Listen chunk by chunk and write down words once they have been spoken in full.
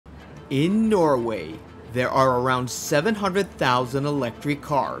In Norway, there are around 700,000 electric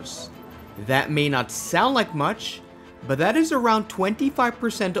cars. That may not sound like much, but that is around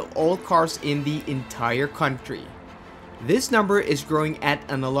 25% of all cars in the entire country. This number is growing at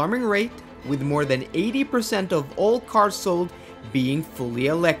an alarming rate, with more than 80% of all cars sold being fully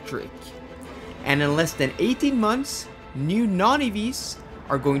electric. And in less than 18 months, new non-EVs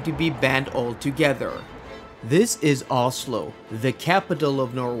are going to be banned altogether. This is Oslo, the capital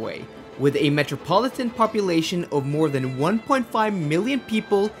of Norway. With a metropolitan population of more than 1.5 million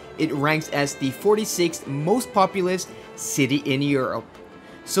people, it ranks as the 46th most populous city in Europe.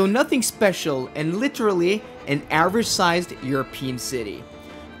 So nothing special and literally an average-sized European city.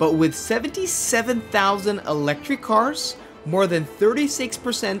 But with 77,000 electric cars, more than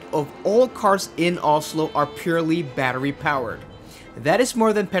 36% of all cars in Oslo are purely battery-powered. That is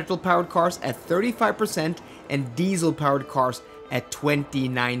more than petrol-powered cars at 35% and diesel-powered cars at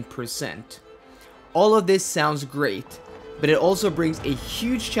 29%. All of this sounds great, but it also brings a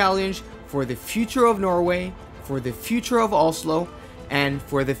huge challenge for the future of Norway, for the future of Oslo, and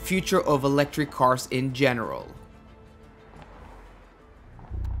for the future of electric cars in general.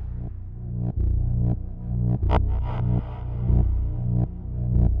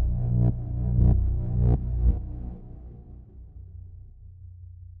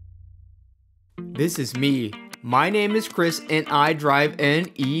 This is me. My name is Chris and I drive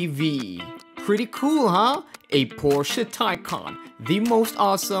an EV. Pretty cool, huh? A Porsche Taycan, the most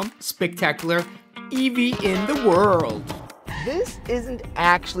awesome, spectacular EV in the world. This isn't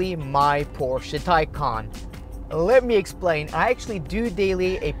actually my Porsche Taycan. Let me explain. I actually do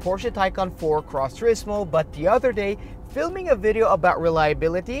daily a Porsche Taycan 4 Cross Turismo, but the other day, filming a video about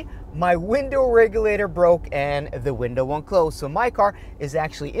reliability, my window regulator broke and the window won't close. So my car is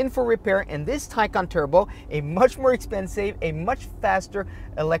actually in for repair, and this Taycan Turbo, a much more expensive, a much faster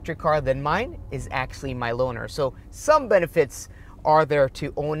electric car than mine, is actually my loaner. So some benefits are there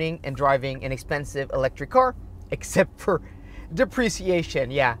to owning and driving an expensive electric car, except for depreciation.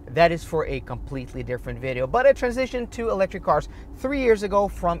 Yeah, that is for a completely different video. But I transitioned to electric cars 3 years ago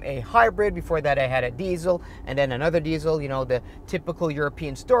from a hybrid. Before that I had a diesel and then another diesel, you know, the typical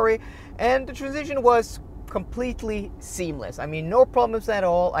European story. And the transition was completely seamless. I mean, no problems at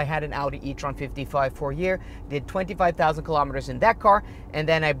all. I had an Audi e-tron 55 for a year, did 25,000 kilometers in that car, and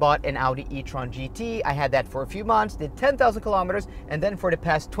then I bought an Audi e-tron GT. I had that for a few months, did 10,000 kilometers, and then for the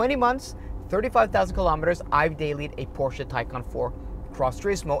past 20 months, 35,000 kilometers, I've dailied a Porsche Taycan 4 Cross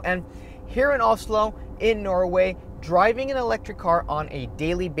Turismo. And here in Oslo, in Norway, driving an electric car on a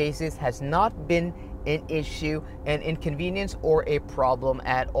daily basis has not been an issue, an inconvenience, or a problem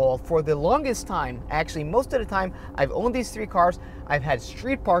at all. For the longest time, actually most of the time I've owned these three cars, I've had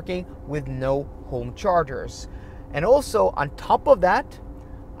street parking with no home chargers. And also on top of that,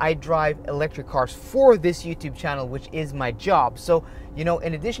 I drive electric cars for this YouTube channel, which is my job. So, you know,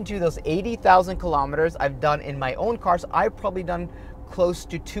 in addition to those 80,000 kilometers I've done in my own cars, I've probably done close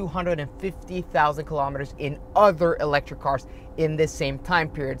to 250,000 kilometers in other electric cars in this same time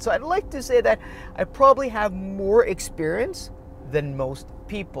period. So I'd like to say that I probably have more experience than most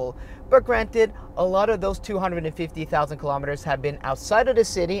people. But granted, a lot of those 250,000 kilometers have been outside of the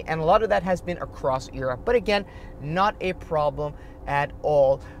city, and a lot of that has been across Europe. But again, not a problem at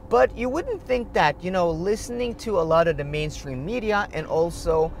all. But you wouldn't think that, you know, listening to a lot of the mainstream media and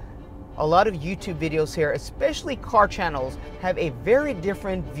also a lot of YouTube videos here, especially car channels, have a very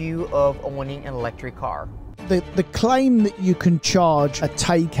different view of owning an electric car. The claim that you can charge a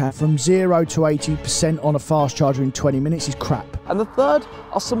Taycan from 0 to 80% on a fast charger in 20 minutes is crap. And the third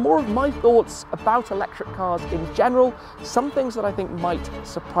are some more of my thoughts about electric cars in general, some things that I think might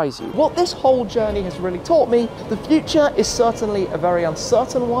surprise you. What this whole journey has really taught me, the future is certainly a very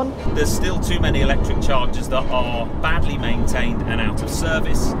uncertain one. There's still too many electric chargers that are badly maintained and out of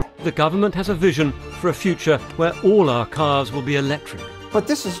service. The government has a vision for a future where all our cars will be electric. But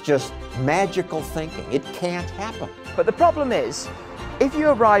this is just magical thinking. It can't happen. But the problem is, if you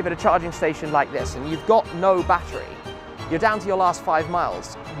arrive at a charging station like this and you've got no battery, you're down to your last 5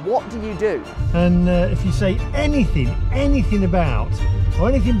 miles, what do you do? And if you say anything about, or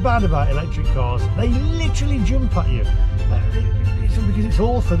anything bad about electric cars, they literally jump at you. Because it's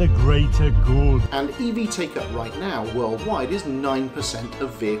all for the greater good. And EV take-up right now worldwide is 9%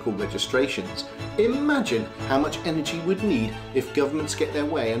 of vehicle registrations. Imagine how much energy we'd need if governments get their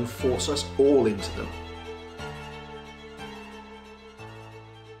way and force us all into them.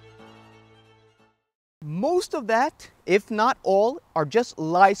 Most of that, if not all, are just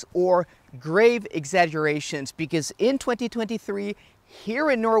lies or grave exaggerations, because in 2023,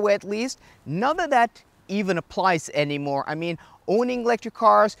 here in Norway at least, none of that even applies anymore. I mean, owning electric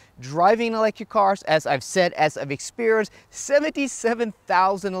cars, driving electric cars, as I've said, as I've experienced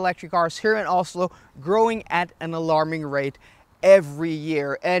 77,000 electric cars here in Oslo, growing at an alarming rate every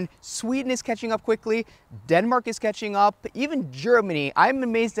year. And Sweden is catching up quickly, Denmark is catching up, even Germany. I'm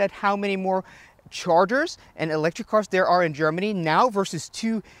amazed at how many more chargers and electric cars there are in Germany now versus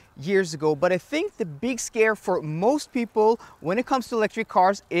 2 years ago. But I think the big scare for most people when it comes to electric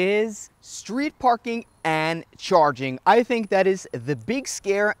cars is street parking and charging. I think that is the big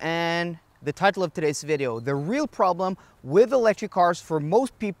scare and the title of today's video. The real problem with electric cars for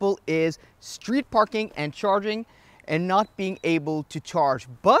most people is street parking and charging and not being able to charge.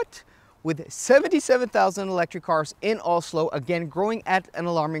 But with 77,000 electric cars in Oslo, again growing at an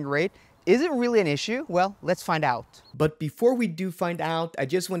alarming rate, is it really an issue? Well, let's find out. But before we do find out, I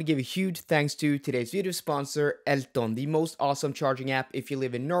just want to give a huge thanks to today's video sponsor, Elton, the most awesome charging app if you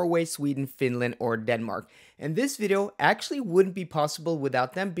live in Norway, Sweden, Finland, or Denmark. And this video actually wouldn't be possible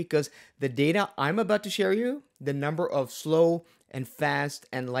without them because the data I'm about to share you, the number of slow and fast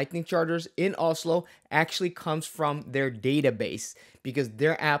and lightning chargers in Oslo actually comes from their database, because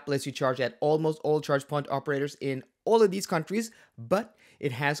their app lets you charge at almost all charge point operators in all of these countries, but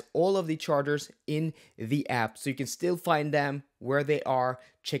it has all of the chargers in the app, so you can still find them where they are,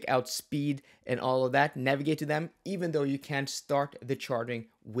 check out speed and all of that, navigate to them, even though you can't start the charging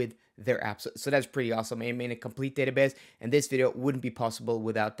with their app. So that's pretty awesome. I made a complete database, and this video wouldn't be possible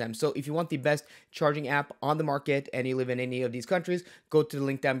without them. So if you want the best charging app on the market and you live in any of these countries, go to the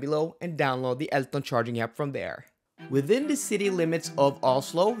link down below and download the Elton charging app from there. Within the city limits of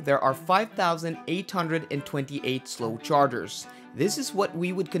Oslo, there are 5,828 slow chargers. This is what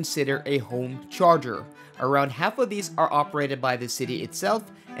we would consider a home charger. Around half of these are operated by the city itself,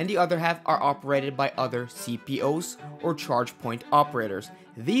 and the other half are operated by other CPOs or charge point operators.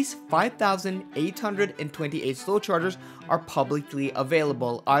 These 5,828 slow chargers are publicly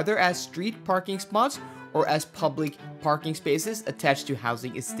available either as street parking spots or as public parking spaces attached to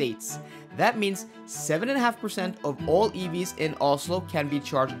housing estates. That means 7.5% of all EVs in Oslo can be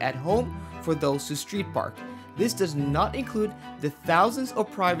charged at home for those who street park. This does not include the thousands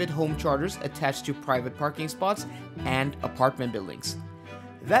of private home chargers attached to private parking spots and apartment buildings.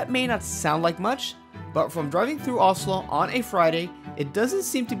 That may not sound like much, but from driving through Oslo on a Friday, it doesn't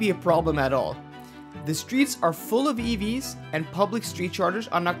seem to be a problem at all. The streets are full of EVs, and public street chargers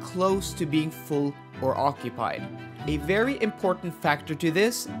are not close to being full or occupied. A very important factor to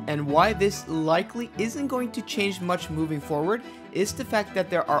this, and why this likely isn't going to change much moving forward, is the fact that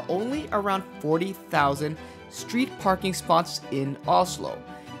there are only around 40,000 street parking spots in Oslo.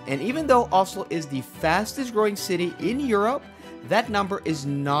 And even though Oslo is the fastest growing city in Europe, that number is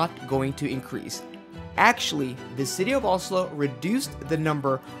not going to increase. Actually, the city of Oslo reduced the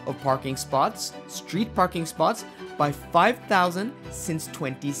number of parking spots, street parking spots, by 5,000 since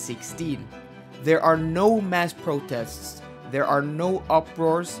 2016. There are no mass protests, there are no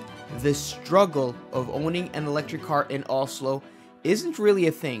uproars. The struggle of owning an electric car in Oslo isn't really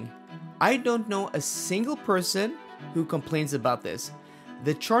a thing. I don't know a single person who complains about this.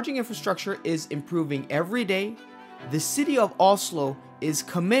 The charging infrastructure is improving every day. The city of Oslo is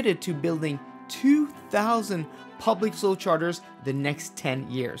committed to building 2,000 public slow chargers the next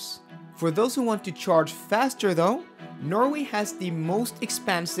 10 years. For those who want to charge faster though, Norway has the most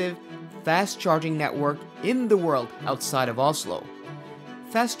expansive fast charging network in the world outside of Oslo.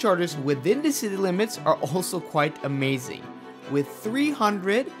 Fast chargers within the city limits are also quite amazing, with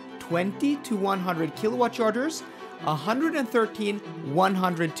 320 to 100 kilowatt chargers, 113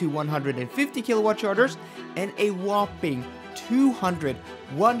 100 to 150 kilowatt chargers, and a whopping 200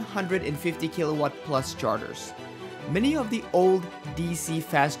 150 kilowatt plus chargers. Many of the old DC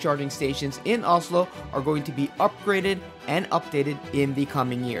fast charging stations in Oslo are going to be upgraded and updated in the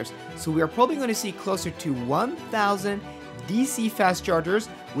coming years. So we are probably going to see closer to 1,000 DC fast chargers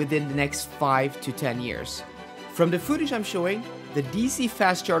within the next 5 to 10 years. From the footage I'm showing, the DC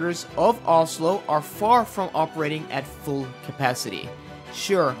fast chargers of Oslo are far from operating at full capacity.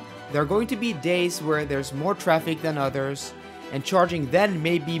 Sure, there are going to be days where there's more traffic than others, and charging then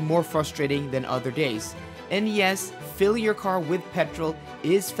may be more frustrating than other days. And yes, filling your car with petrol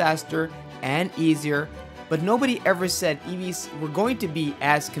is faster and easier, but nobody ever said EVs were going to be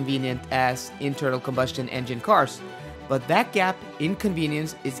as convenient as internal combustion engine cars. But that gap in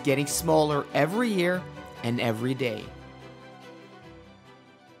convenience is getting smaller every year and every day.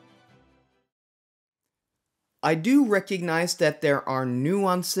 I do recognize that there are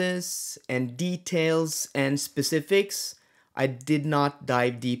nuances and details and specifics I did not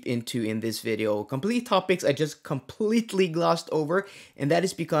dive deep into in this video. Complete topics I just completely glossed over, and that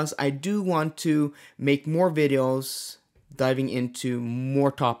is because I do want to make more videos diving into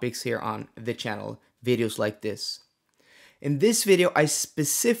more topics here on the channel, videos like this. In this video, I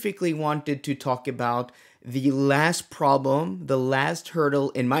specifically wanted to talk about the last problem, the last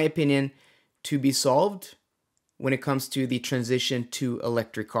hurdle, in my opinion, to be solved when it comes to the transition to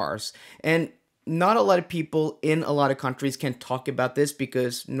electric cars. And not a lot of people in a lot of countries can talk about this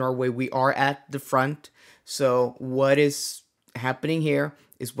because Norway, we are at the front. So what is happening here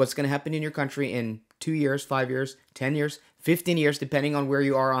is what's going to happen in your country in 2 years, 5 years, 10 years, 15 years, depending on where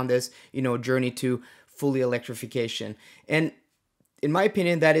you are on this, journey to fully electrification. And in my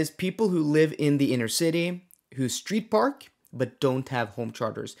opinion, that is people who live in the inner city, who street park, but don't have home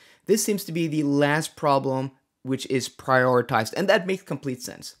chargers. This seems to be the last problem which is prioritized. And that makes complete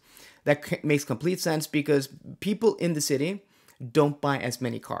sense. That makes complete sense because people in the city don't buy as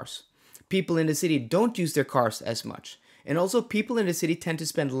many cars. People in the city don't use their cars as much. And also people in the city tend to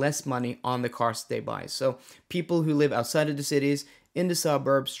spend less money on the cars they buy. So people who live outside of the cities, in the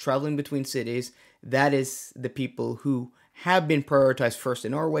suburbs, traveling between cities, that is the people who have been prioritized first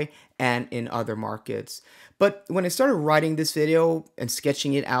in Norway and in other markets. But when I started writing this video and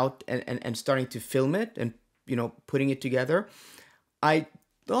sketching it out and starting to film it and putting it together, I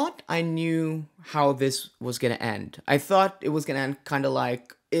thought I knew how this was going to end. I thought it was going to end kind of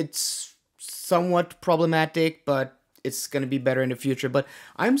like, it's somewhat problematic, but it's going to be better in the future. But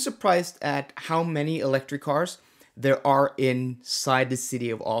I'm surprised at how many electric cars there are inside the city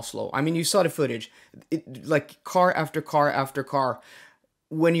of Oslo. I mean, you saw the footage, like car after car after car.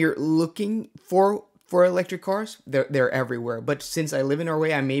 When you're looking for electric cars, they're everywhere. But since I live in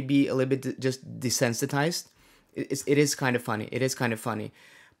Norway, I may be a little bit just desensitized. It is kind of funny. It is kind of funny.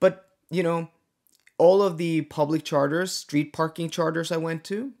 But, all of the public chargers, street parking chargers I went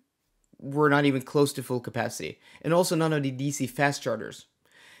to, were not even close to full capacity. And also none of the DC fast chargers.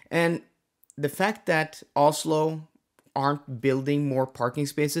 And the fact that Oslo aren't building more parking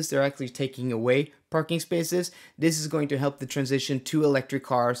spaces, they're actually taking away parking spaces. This is going to help the transition to electric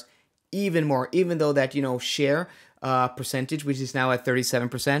cars even more, even though that, share percentage, which is now at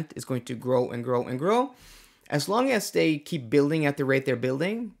 37%, is going to grow and grow and grow. As long as they keep building at the rate they're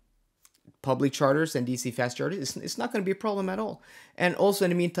building, public chargers and DC fast chargers, it's not going to be a problem at all. And also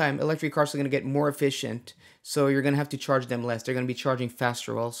in the meantime, electric cars are going to get more efficient, so you're going to have to charge them less. They're going to be charging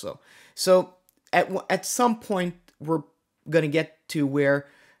faster also. So at some point, we're going to get to where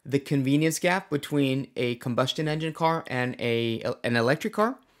the convenience gap between a combustion engine car and an electric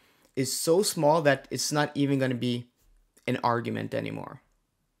car is so small that it's not even going to be an argument anymore.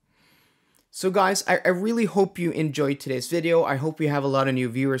 So guys, I really hope you enjoyed today's video. I hope we have a lot of new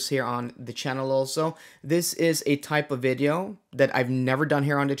viewers here on the channel also. This is a type of video that I've never done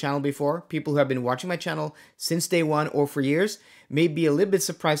here on the channel before. People who have been watching my channel since day one or for years may be a little bit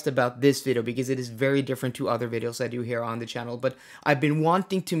surprised about this video because it is very different to other videos I do here on the channel. But I've been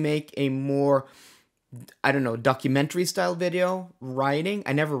wanting to make a more, documentary style video, writing.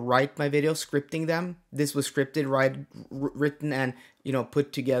 I never write my videos, scripting them. This was scripted, written and,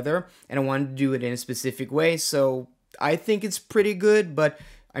 put together. And I wanted to do it in a specific way. So I think it's pretty good. But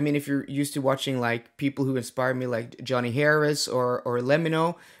I mean, if you're used to watching like people who inspire me like Johnny Harris or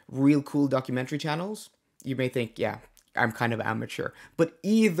Lemino, real cool documentary channels, you may think, yeah, I'm kind of amateur. But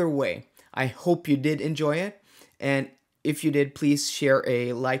either way, I hope you did enjoy it. And if you did, please share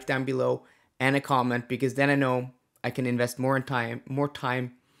a like down below and a comment, because then I know I can invest more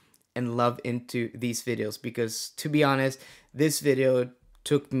time and love into these videos. Because to be honest, this video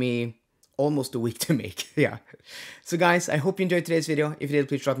took me almost a week to make. Yeah. So guys, I hope you enjoyed today's video. If you did,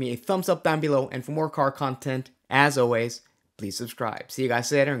 please drop me a thumbs up down below. And for more car content, as always, please subscribe. See you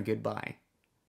guys later and goodbye.